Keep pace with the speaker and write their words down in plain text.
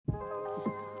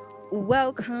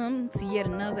Welcome to yet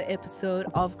another episode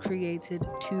of Created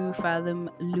to Fathom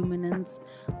Luminance.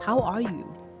 How are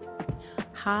you?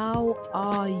 How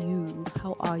are you?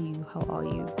 How are you? How are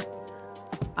you?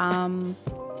 Um,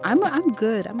 I'm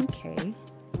good. I'm okay.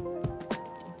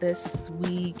 This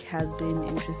week has been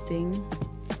interesting.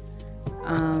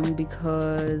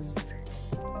 Because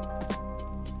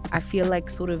I feel like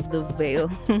sort of the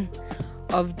veil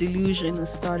of delusion is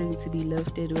starting to be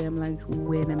lifted. Where I'm like,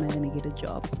 when am I gonna get a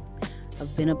job?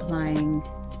 I've been applying.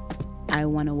 I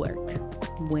want to work.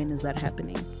 When is that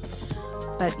happening?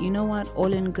 But you know what?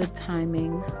 All in good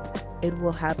timing. It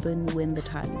will happen when the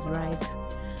time is right.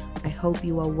 I hope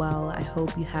you are well. I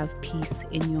hope you have peace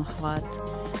in your heart.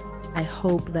 I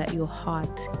hope that your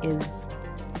heart is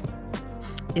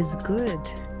good.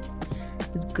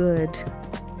 Is good.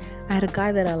 I had a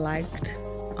guy that I liked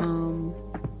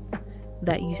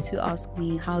that used to ask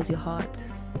me, "How's your heart?"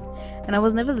 And I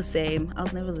was never the same. I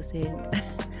was never the same.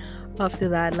 After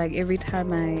that, like every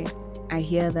time I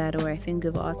hear that or I think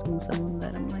of asking someone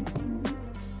that, I'm like,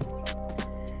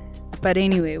 But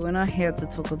anyway, we're not here to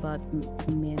talk about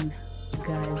men,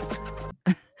 guys.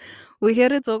 We're here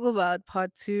to talk about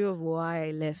part two of why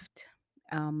I left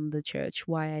the church,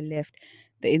 why I left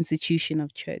the institution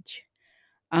of church.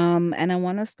 And I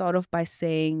want to start off by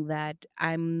saying that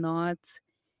I'm not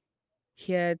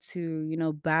here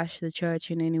to, bash the church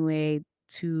in any way,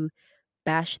 to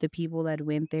bash the people that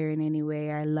went there in any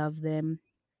way. I love them.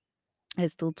 I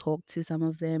still talk to some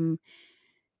of them.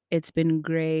 It's been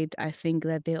great. I think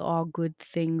that there are good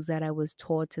things that I was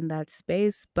taught in that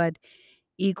space, but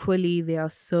equally, there are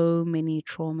so many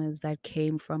traumas that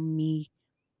came from me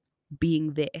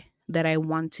being there that I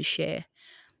want to share,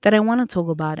 that I want to talk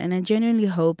about. And I genuinely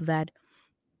hope that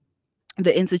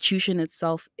the institution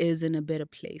itself is in a better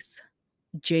place.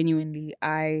 Genuinely,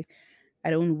 I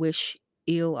don't wish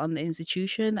ill on the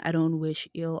institution. I don't wish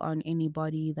ill on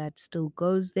anybody that still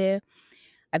goes there.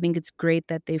 I think it's great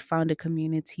that they found a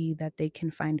community that they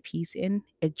can find peace in.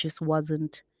 It just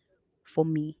wasn't for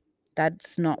me.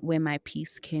 That's not where my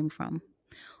peace came from.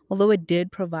 Although it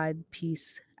did provide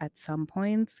peace at some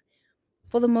points,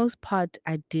 for the most part,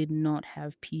 I did not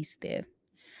have peace there.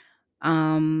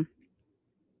 Um,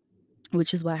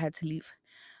 which is why I had to leave.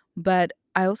 But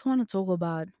I also want to talk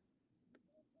about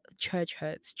church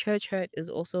hurts. Church hurt is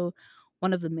also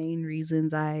one of the main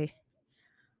reasons I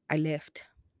left.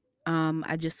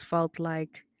 I just felt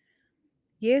like,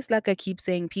 yes, like I keep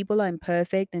saying, people are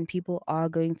imperfect and people are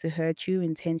going to hurt you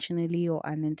intentionally or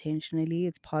unintentionally.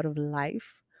 It's part of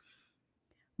life.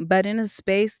 But in a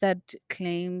space that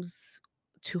claims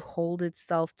to hold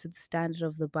itself to the standard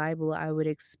of the Bible, I would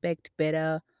expect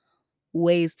better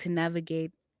ways to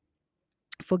navigate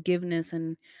forgiveness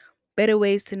and better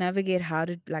ways to navigate how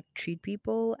to like treat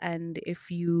people. And if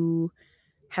you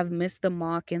have missed the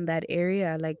mark in that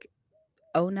area, like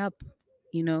own up,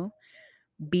 you know,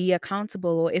 be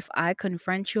accountable. Or if I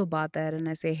confront you about that and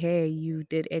I say, hey, you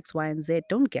did X, Y, and Z,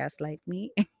 don't gaslight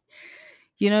me.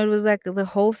 It was like the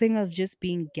whole thing of just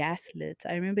being gaslit.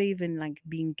 I remember even like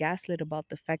being gaslit about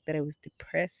the fact that I was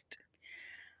depressed.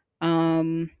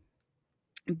 Um,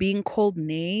 being called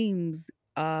names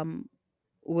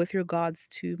with regards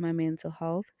to my mental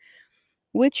health,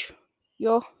 which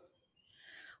yo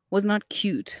was not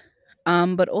cute.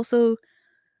 But also,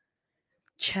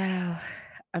 child,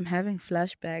 I'm having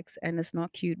flashbacks and it's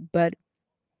not cute. But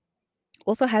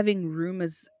also having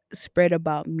rumors spread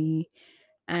about me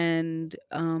and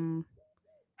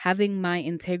having my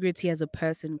integrity as a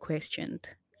person questioned.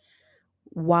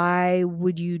 Why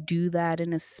would you do that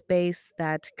in a space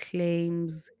that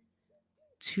claims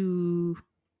to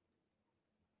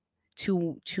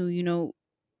to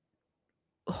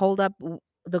hold up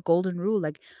the golden rule,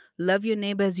 like love your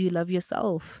neighbor as you love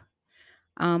yourself?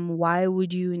 Why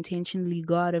would you intentionally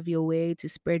go out of your way to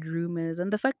spread rumors?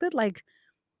 And the fact that like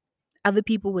other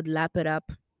people would lap it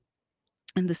up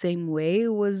in the same way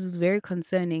was very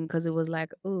concerning, because it was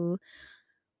like, oh,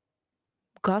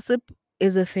 gossip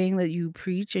is a thing that you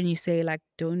preach and you say like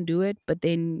don't do it, but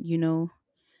then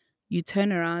you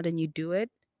turn around and you do it.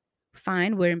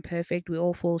 Fine, we're imperfect, we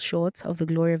all fall short of the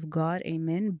glory of God,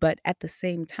 amen, but at the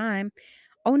same time,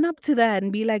 own up to that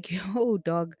and be like, yo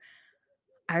dog,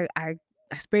 I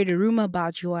spread a rumor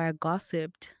about you, or I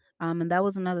gossiped. And that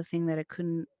was another thing that I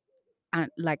couldn't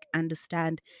like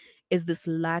understand, is this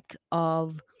lack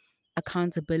of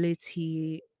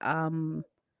accountability.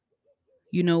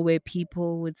 Where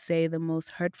people would say the most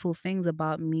hurtful things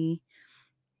about me,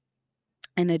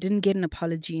 and I didn't get an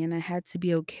apology, and I had to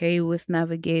be okay with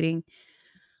navigating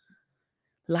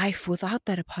life without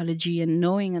that apology and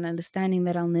knowing and understanding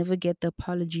that I'll never get the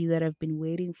apology that I've been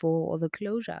waiting for, or the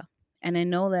closure. And I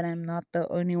know that I'm not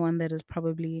the only one that has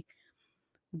probably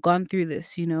gone through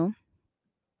this, you know?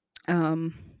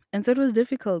 Um, and so it was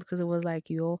difficult because it was like,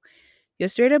 you're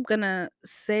straight up gonna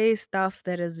say stuff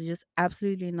that is just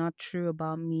absolutely not true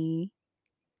about me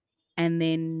and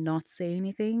then not say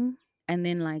anything and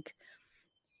then like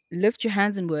lift your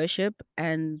hands in worship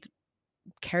and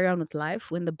carry on with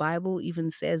life when the Bible even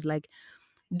says like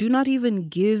do not even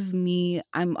give me,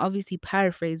 I'm obviously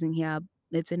paraphrasing here,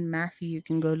 it's in Matthew, you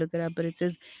can go look it up, but it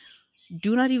says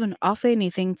do not even offer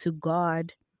anything to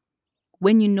God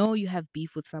when you know you have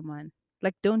beef with someone.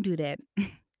 Like don't do that.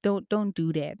 Don't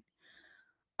do that.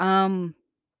 Um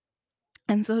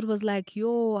and so it was like,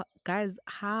 yo, guys,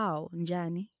 how?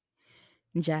 Njani.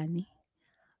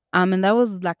 And that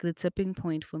was like the tipping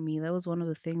point for me. That was one of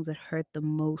the things that hurt the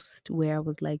most, where I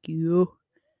was like, yo,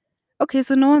 okay,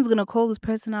 so no one's gonna call this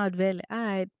person out, Vele.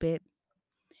 Alright, bet.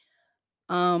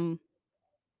 Um,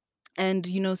 and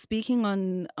speaking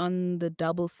on the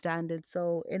double standard.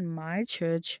 So in my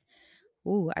church,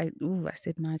 I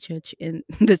said my church, in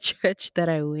the church that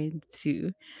I went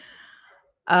to,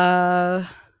 uh,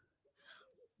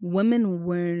 women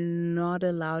were not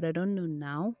allowed. I don't know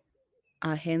now.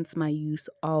 Hence my use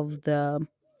of the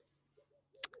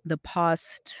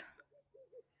past.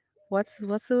 What's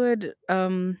the word?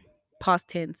 Past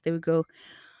tense. There we go.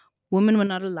 Women were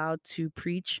not allowed to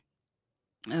preach.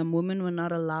 Women were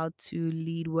not allowed to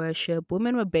lead worship.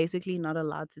 Women were basically not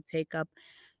allowed to take up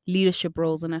leadership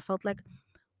roles. And I felt like,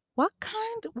 what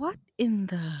in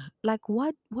the, like,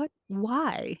 why?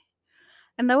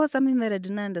 And that was something that I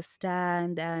didn't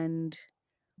understand. And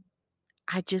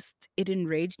it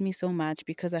enraged me so much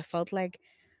because I felt like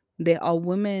there are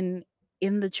women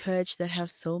in the church that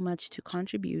have so much to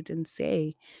contribute and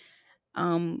say.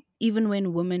 Even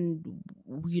when women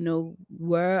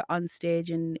were on stage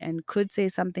and could say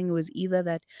something, it was either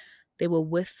that they were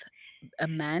with a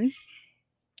man,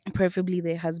 preferably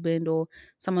their husband, or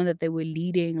someone that they were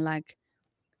leading like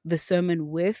the sermon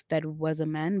with, that was a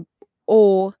man,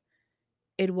 or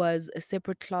it was a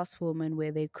separate class woman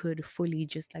where they could fully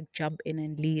just like jump in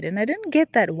and lead. And I didn't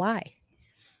get that. Why?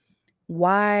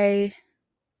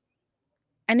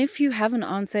 And if you have an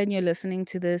answer and you're listening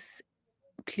to this,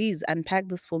 please unpack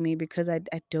this for me, because I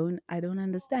don't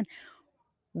understand.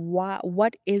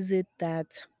 What is it that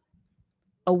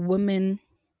a woman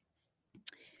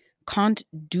can't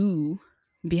do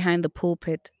behind the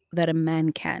pulpit that a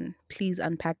man can? Please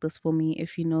unpack this for me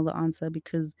if you know the answer,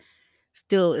 because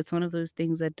still it's one of those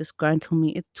things that disgruntle me.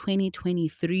 It's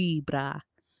 2023, brah.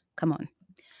 Come on.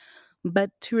 But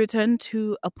to return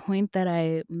to a point that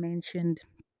I mentioned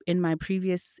in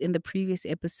the previous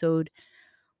episode,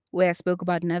 where I spoke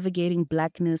about navigating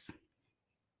blackness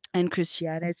and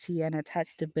Christianity, and I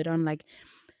touched a bit on like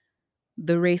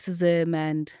the racism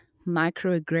and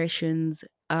microaggressions.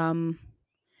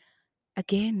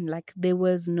 Again, like there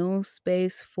was no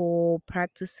space for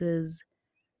practices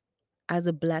as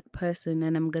a black person,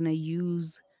 and I'm gonna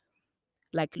use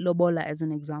like lobola as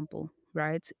an example,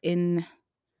 right? In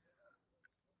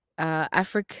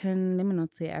African, let me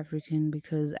not say African,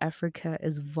 because Africa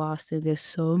is vast and there's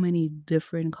so many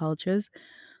different cultures,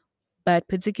 but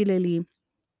particularly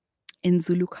in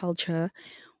Zulu culture,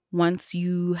 once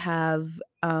you have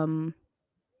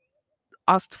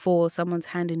asked for someone's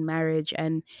hand in marriage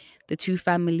and the two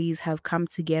families have come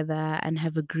together and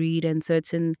have agreed, and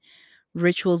certain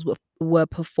rituals were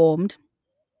performed,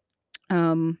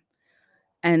 um,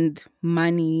 and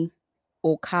money,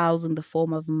 or cows in the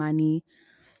form of money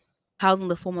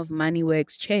were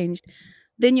exchanged,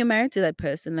 then you're married to that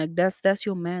person. Like that's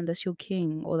your man, that's your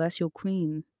king, or that's your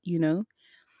queen, even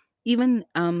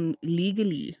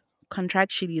legally,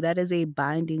 contractually, that is a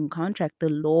binding contract. The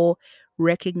law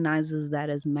recognizes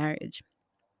that as marriage.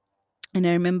 And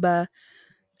I remember,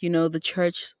 the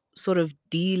church sort of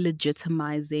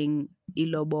delegitimizing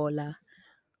ilobola,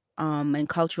 and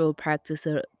cultural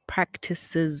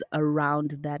practices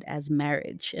around that as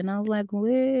marriage. And I was like,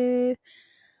 why?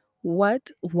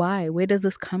 Where does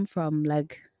this come from?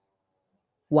 Like,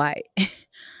 why?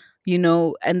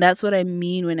 And that's what I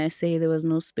mean when I say there was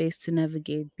no space to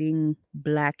navigate being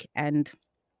black and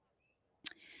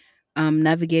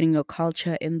navigating your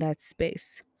culture in that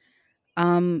space.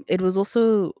 It was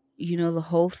also, the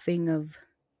whole thing of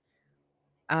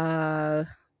uh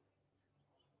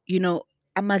you know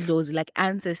amadlozi, like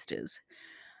ancestors.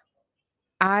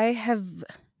 I have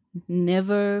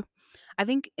never, I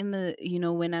think in the,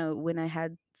 when I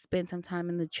had spent some time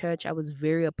in the church, I was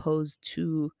very opposed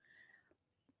to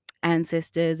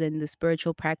ancestors and the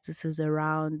spiritual practices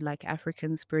around like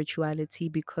African spirituality,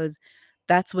 because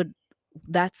that's what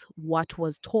that's what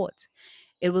was taught.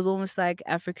 It was almost like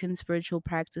African spiritual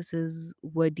practices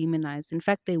were demonized. In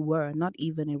fact, they were, not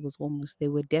even, it was almost, they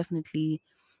were definitely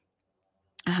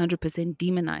 100%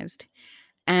 demonized.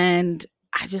 And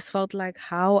I just felt like,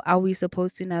 how are we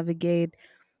supposed to navigate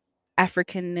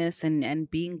Africanness and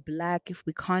being black if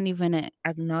we can't even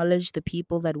acknowledge the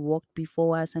people that walked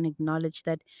before us and acknowledge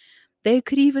that they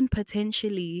could even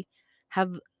potentially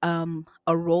have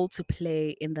a role to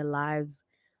play in the lives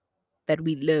that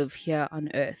we live here on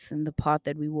earth and the path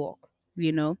that we walk,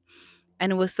 you know?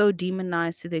 And it was so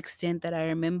demonized to the extent that I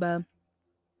remember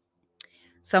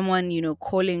someone,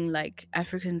 calling like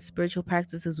African spiritual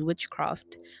practices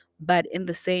witchcraft, but in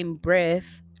the same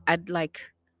breath, at like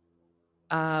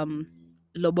um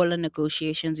lobola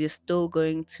negotiations, you're still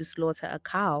going to slaughter a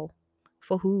cow.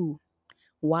 For who?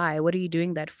 Why? What are you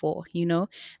doing that for? And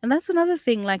that's another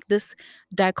thing, like this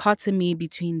dichotomy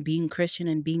between being Christian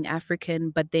and being African,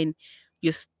 but then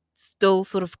you're still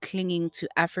sort of clinging to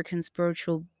African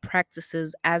spiritual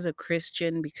practices as a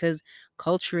Christian because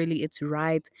culturally it's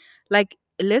right. Like,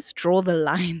 let's draw the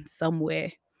line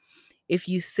somewhere. If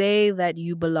you say that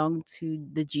you belong to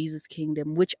the Jesus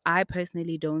kingdom, which I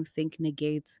personally don't think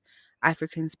negates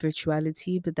African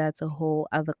spirituality, but that's a whole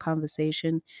other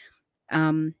conversation.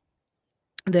 Um,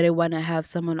 that I want to have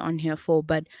someone on here for.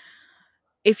 But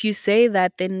if you say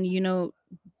that, then,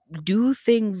 do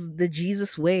things the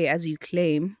Jesus way, as you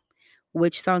claim,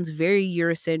 which sounds very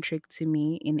Eurocentric to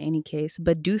me in any case,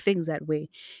 but do things that way.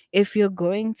 If you're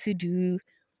going to do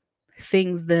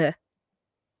things the,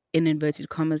 in inverted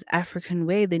commas, African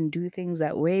way, then do things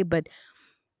that way. But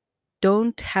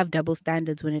don't have double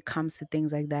standards when it comes to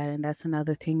things like that. And that's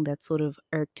another thing that sort of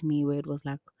irked me, where it was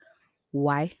like,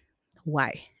 why?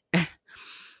 Why?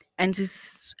 And to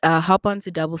hop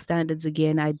onto double standards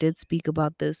again, I did speak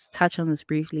about this, touch on this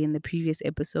briefly in the previous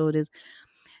episode, is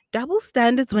double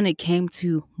standards when it came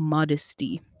to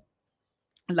modesty.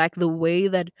 Like the way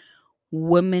that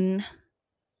women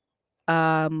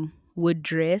would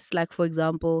dress. Like, for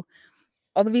example,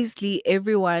 obviously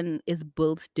everyone is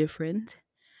built different.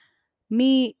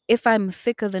 Me, if I'm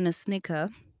thicker than a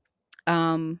snicker,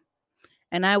 um,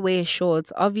 and I wear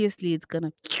shorts, obviously it's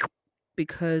gonna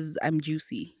because I'm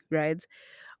juicy, right?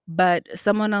 But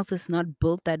someone else that's not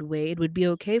built that way, it would be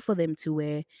okay for them to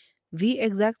wear the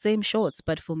exact same shorts.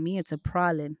 But for me, it's a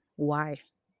problem. Why?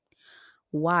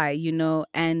 Why?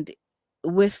 And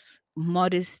with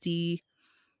modesty,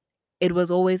 it was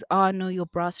always, oh no, your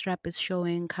bra strap is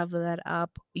showing, cover that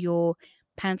up. Your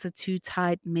pants are too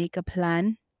tight, make a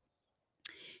plan.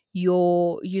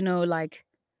 Like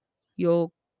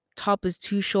your top is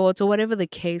too short, or whatever the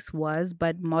case was.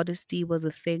 But modesty was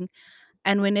a thing.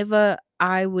 And whenever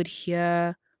I would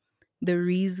hear the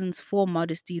reasons for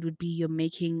modesty, it would be you're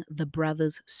making the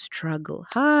brothers struggle.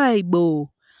 Hi,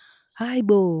 Bo. Hi,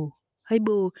 Bo. Hi,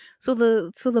 Bo. So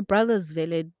the brothers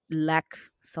really lack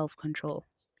self-control.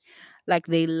 Like,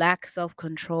 they lack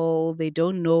self-control. They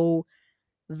don't know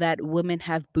that women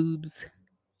have boobs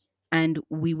and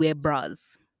we wear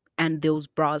bras, and those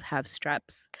bras have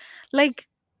straps. Like,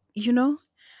 you know?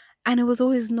 And it was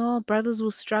always, no, brothers will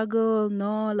struggle.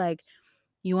 No, like,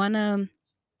 you wanna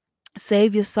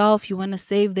save yourself, you want to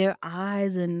save their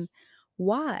eyes. And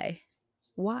why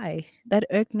that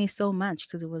irked me so much,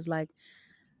 because it was like,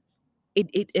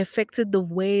 it affected the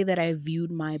way that I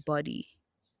viewed my body.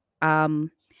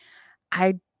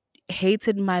 I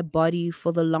hated my body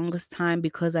for the longest time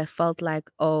because I felt like,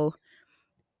 oh,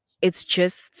 it's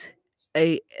just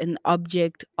an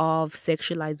object of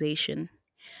sexualization.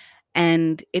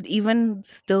 And it even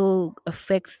still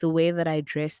affects the way that I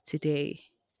dress today,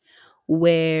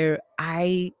 where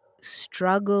I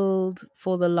struggled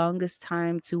for the longest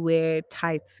time to wear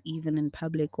tights even in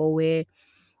public, or wear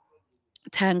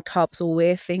tank tops, or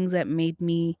wear things that made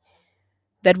me,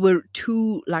 that were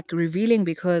too like revealing,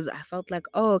 because I felt like,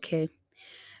 oh, okay,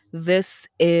 this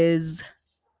is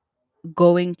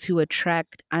going to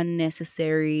attract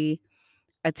unnecessary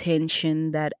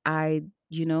attention that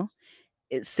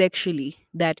sexually,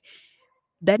 that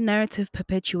narrative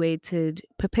perpetuates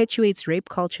rape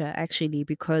culture, actually,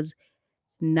 because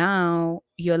now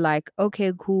you're like,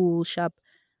 okay, cool, shop,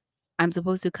 I'm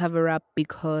supposed to cover up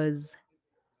because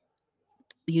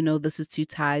this is too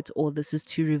tight, or this is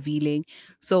too revealing.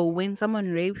 So when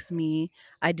someone rapes me,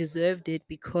 I deserved it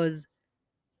because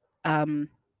um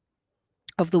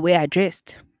of the way I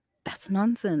dressed. That's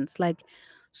nonsense. Like,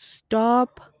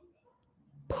 stop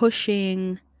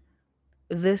pushing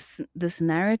this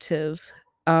narrative.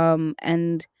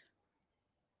 And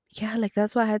yeah, like,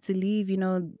 that's why I had to leave.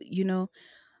 The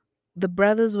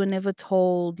brothers were never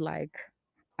told, like,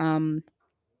 um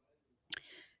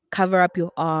cover up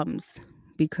your arms,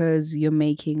 because you're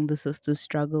making the sisters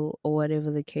struggle or whatever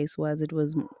the case was. It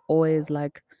was always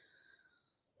like,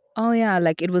 oh yeah,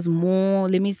 like it was more,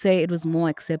 let me say it was more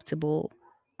acceptable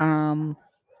um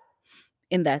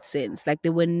in that sense. Like they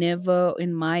were never,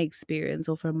 in my experience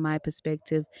or from my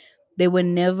perspective, they were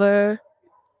never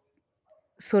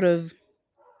sort of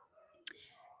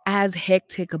as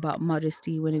hectic about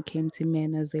modesty when it came to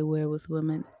men as they were with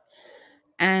women.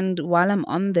 And while I'm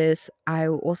on this, I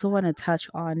also want to touch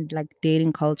on like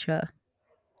dating culture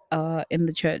in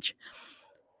the church.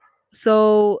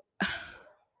 So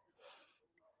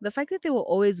the fact that there were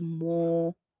always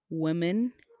more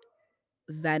women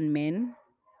than men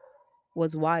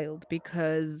was wild,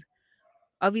 because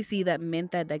obviously that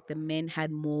meant that like the men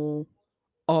had more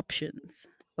options.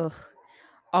 Ugh,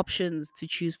 options to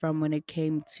choose from when it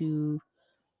came to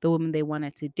the woman they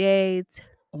wanted to date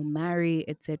or marry,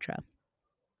 etc.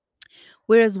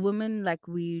 Whereas women, like,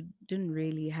 we didn't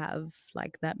really have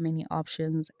like that many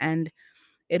options, and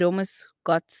it almost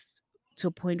got to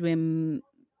a point where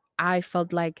I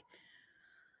felt like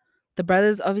the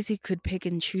brothers obviously could pick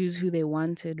and choose who they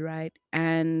wanted, right?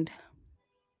 And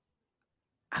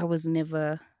I was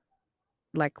never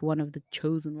like one of the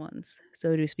chosen ones,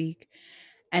 so to speak.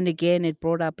 And again, it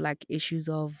brought up like issues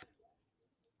of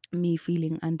me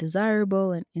feeling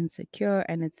undesirable and insecure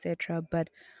and etc. But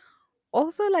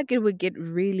also like it would get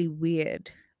really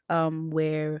weird,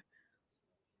 where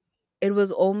it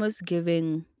was almost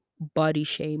giving body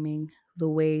shaming, the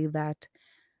way that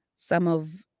some of,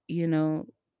 you know,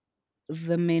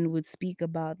 the men would speak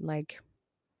about like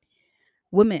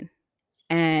women,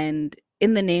 and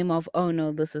in the name of, oh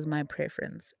no, this is my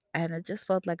preference. And it just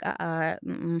felt like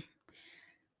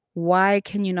why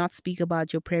can you not speak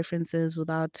about your preferences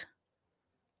without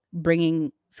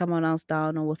bringing someone else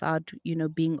down, or without,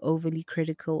 being overly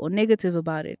critical or negative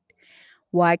about it?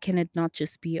 Why can it not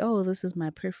just be, oh, this is my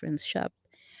preference, shop?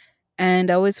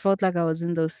 And I always felt like I was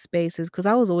in those spaces because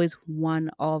I was always one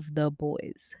of the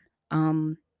boys.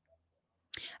 um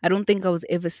I don't think I was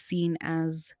ever seen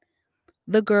as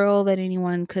the girl that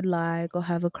anyone could like or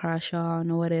have a crush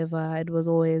on or whatever. It was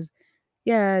always,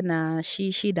 yeah, nah,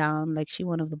 she down, like she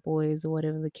one of the boys or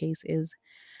whatever the case is.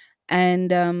 And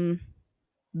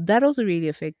that also really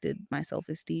affected my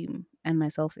self-esteem and my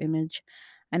self-image.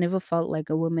 I never felt like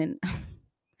a woman.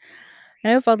 I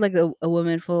never felt like a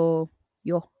woman for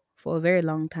a very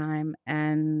long time,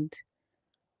 and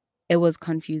it was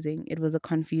confusing. It was a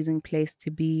confusing place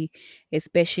to be,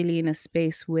 especially in a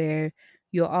space where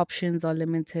your options are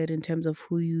limited in terms of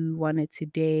who you wanted to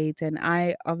date. And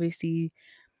I obviously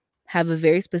have a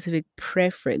very specific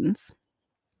preference,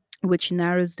 which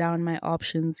narrows down my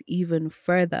options even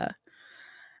further.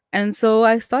 And so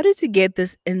I started to get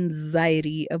this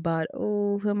anxiety about,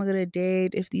 oh, who am I going to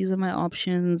date if these are my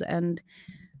options? And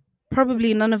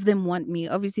probably none of them want me.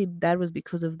 Obviously, that was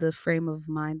because of the frame of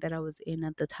mind that I was in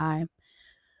at the time.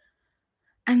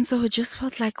 And so it just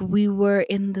felt like we were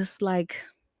in this like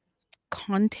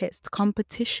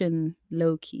competition,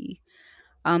 low key.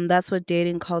 That's what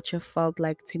dating culture felt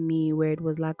like to me, where it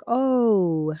was like,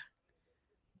 oh,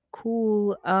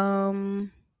 cool.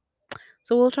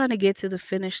 So we're all trying to get to the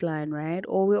finish line, right?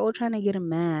 Or we're all trying to get a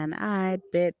man. I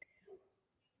bet.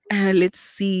 Let's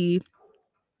see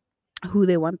who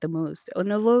they want the most.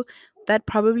 And although that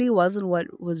probably wasn't what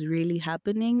was really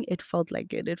happening, it felt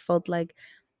like it. It felt like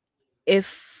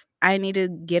if I need to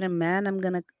get a man,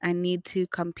 I need to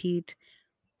compete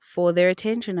for their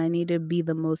attention. I need to be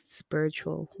the most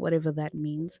spiritual, whatever that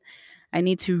means. I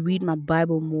need to read my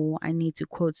Bible more. I need to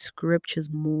quote scriptures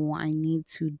more. I need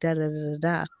to da da da da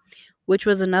da. Which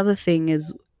was another thing,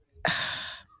 is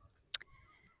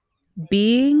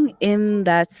being in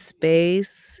that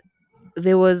space,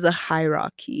 there was a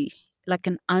hierarchy, like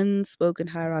an unspoken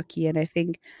hierarchy. And I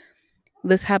think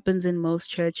this happens in most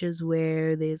churches,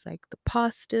 where there's like the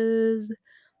pastors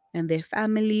and their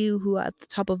family who are at the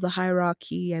top of the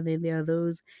hierarchy, and then there are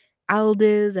those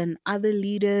elders and other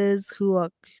leaders who are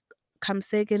come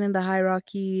second in the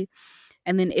hierarchy,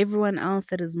 and then everyone else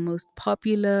that is most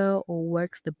popular or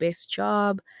works the best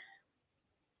job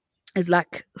is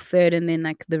like third, and then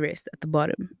like the rest at the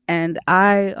bottom. And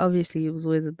I obviously was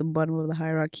always at the bottom of the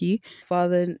hierarchy.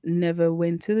 Father never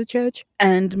went to the church,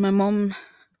 and my mom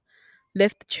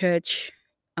left the church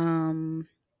um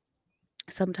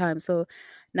sometimes. So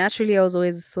naturally I was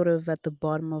always sort of at the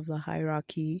bottom of the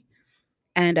hierarchy,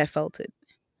 and I felt it.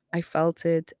 I felt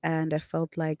it, and I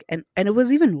felt like, and it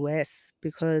was even worse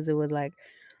because it was like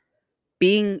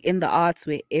being in the arts,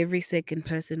 where every second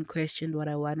person questioned what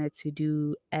I wanted to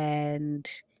do. And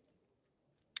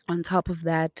on top of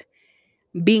that,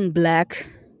 being black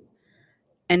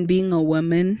and being a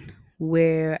woman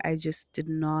where I just did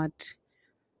not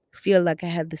feel like I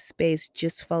had the space,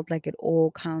 just felt like it all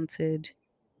counted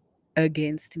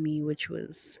against me, which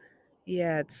was,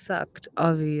 yeah, it sucked,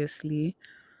 obviously.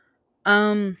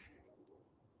 Um,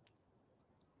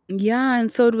 yeah,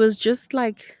 and so it was just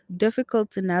like difficult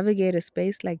to navigate a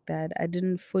space like that. I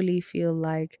didn't fully feel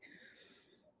like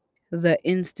the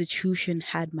institution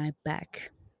had my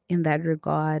back in that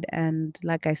regard. And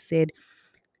like I said,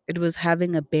 it was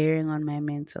having a bearing on my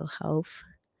mental health.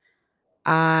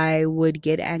 I would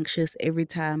get anxious every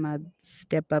time I'd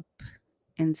step up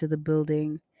into the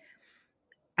building.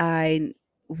 I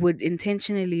would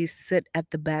intentionally sit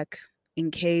at the back in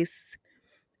case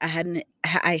I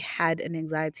had an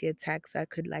anxiety attack, so I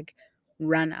could like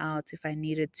run out if I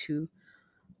needed to.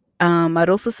 I'd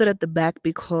also sit at the back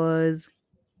because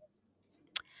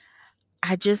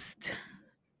I just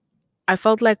I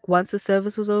felt like once the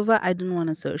service was over, I didn't want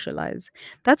to socialize.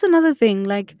 That's another thing,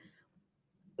 like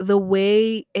the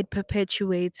way it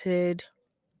perpetuated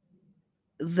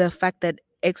the fact that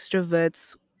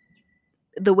extroverts,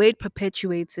 the way it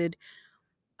perpetuated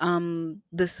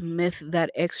this myth that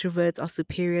extroverts are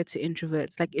superior to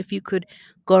introverts. Like if you could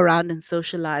go around and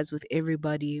socialize with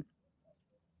everybody,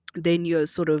 then you're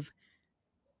sort of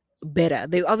better.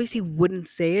 They obviously wouldn't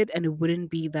say it and it wouldn't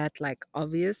be that like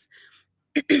obvious,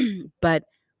 but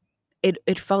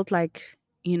it felt like,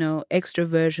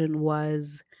 extroversion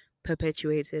was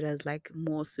perpetuated as like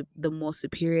the more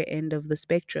superior end of the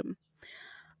spectrum.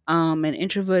 And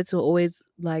introverts were always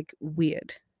like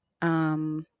weird.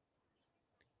 Um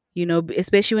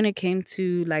especially when it came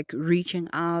to like reaching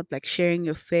out, like sharing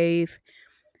your faith.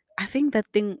 I think that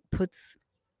thing puts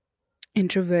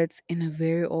introverts in a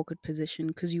very awkward position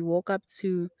because you walk up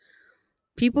to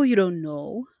people you don't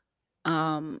know,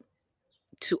 um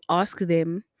to ask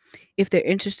them if they're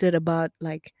interested about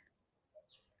like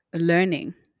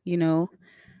learning, you know,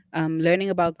 learning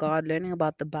about God, learning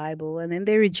about the Bible, and then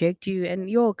they reject you. And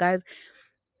yo, guys,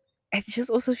 it just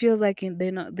also feels like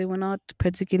they were not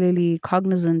particularly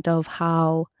cognizant of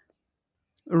how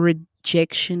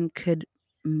rejection could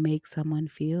make someone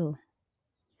feel.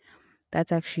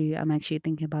 I'm actually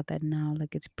thinking about that now.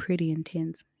 Like it's pretty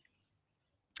intense.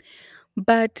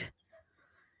 But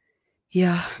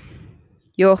yeah,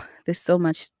 yo, there's so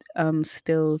much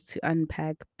still to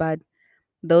unpack. But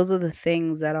those are the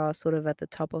things that are sort of at the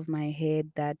top of my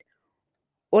head, that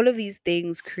all of these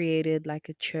things created like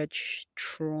a church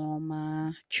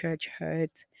trauma, church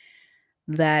hurt,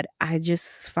 that I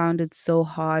just found it so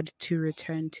hard to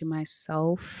return to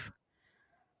myself.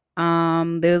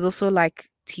 There's also like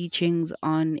teachings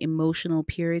on emotional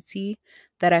purity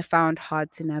that I found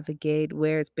hard to navigate,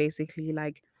 where it's basically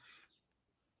like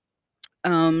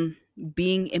um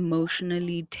being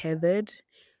emotionally tethered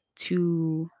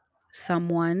to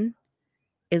someone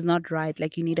is not right.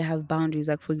 Like you need to have boundaries.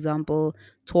 Like for example,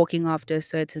 talking after a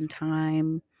certain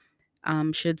time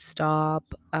should stop.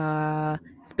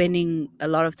 Spending a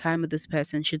lot of time with this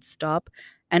person should stop.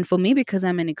 And for me, because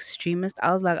I'm an extremist,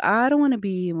 I was like, I don't want to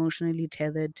be emotionally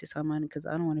tethered to someone because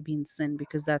I don't want to be in sin,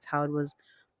 because that's how it was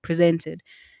presented.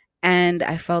 And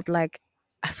I felt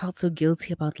so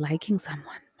guilty about liking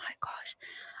someone. My gosh.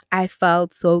 I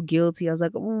felt so guilty. I was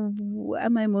like, "Ooh,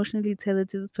 am I emotionally tethered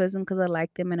to this person because I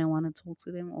like them and I want to talk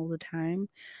to them all the time?"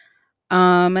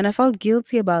 And I felt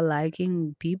guilty about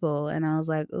liking people, and I was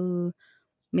like, "Oh,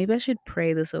 maybe I should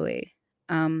pray this away."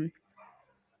 Um,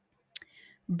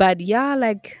 but yeah,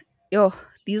 like, yo,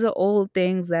 these are all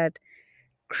things that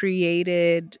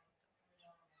created,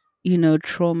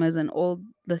 traumas and all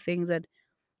the things that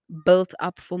built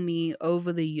up for me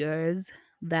over the years,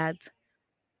 that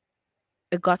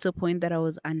it got to a point that I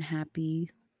was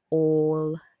unhappy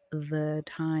all the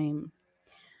time.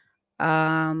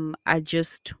 I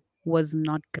just was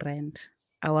not grand.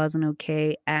 I wasn't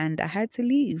okay and I had to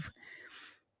leave.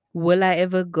 Will I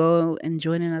ever go and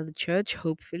join another church?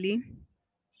 Hopefully.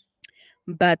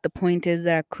 But the point is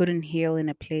that I couldn't heal in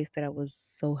a place that I was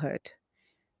so hurt.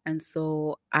 And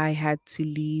so I had to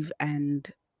leave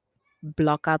and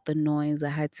block out the noise. I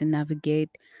had to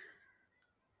navigate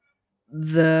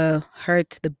the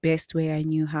hurt the best way I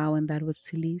knew how, and that was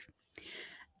to leave.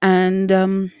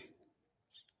 And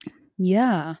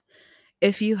yeah,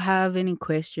 if you have any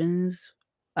questions,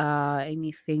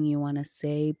 anything you want to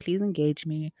say, please engage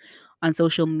me on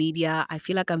social media. I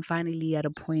feel like I'm finally at a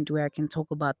point where I can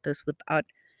talk about this without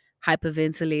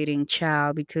hyperventilating,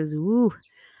 child, because woo,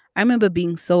 I remember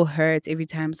being so hurt every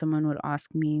time someone would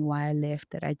ask me why I left,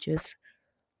 that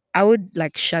I would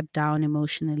like shut down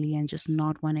emotionally and just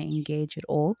not want to engage at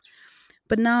all.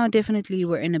 But now definitely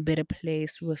we're in a better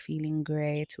place. We're feeling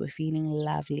great. We're feeling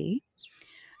lovely.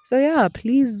 So yeah,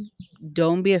 please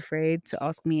don't be afraid to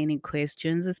ask me any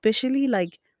questions, especially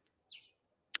like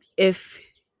if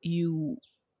you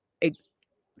eh,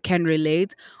 can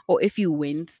relate, or if you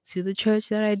went to the church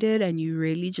that I did and you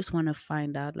really just want to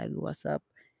find out like what's up.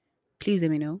 Please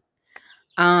let me know.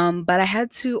 But I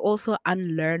had to also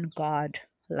unlearn God,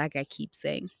 like I keep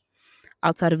saying,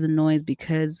 outside of the noise,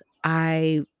 because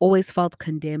I always felt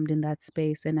condemned in that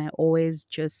space, and I always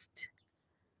just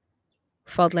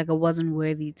felt like I wasn't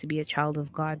worthy to be a child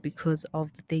of God because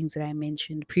of the things that I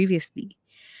mentioned previously.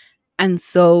 And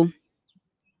so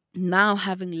now,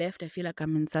 having left, I feel like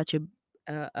I'm in such a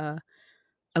a,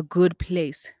 a good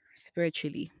place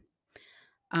spiritually.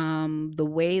 The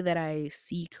way that I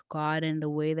seek God and the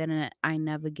way that I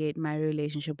navigate my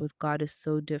relationship with God is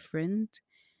so different,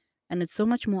 and it's so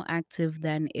much more active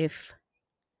than if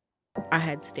I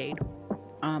had stayed.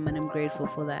 And I'm grateful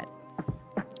for that.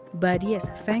 But yes,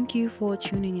 thank you for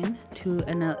tuning in to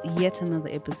yet another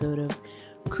episode of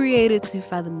Created to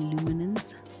Fathom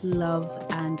Luminance, Love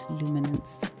and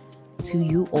Luminance to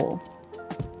you all.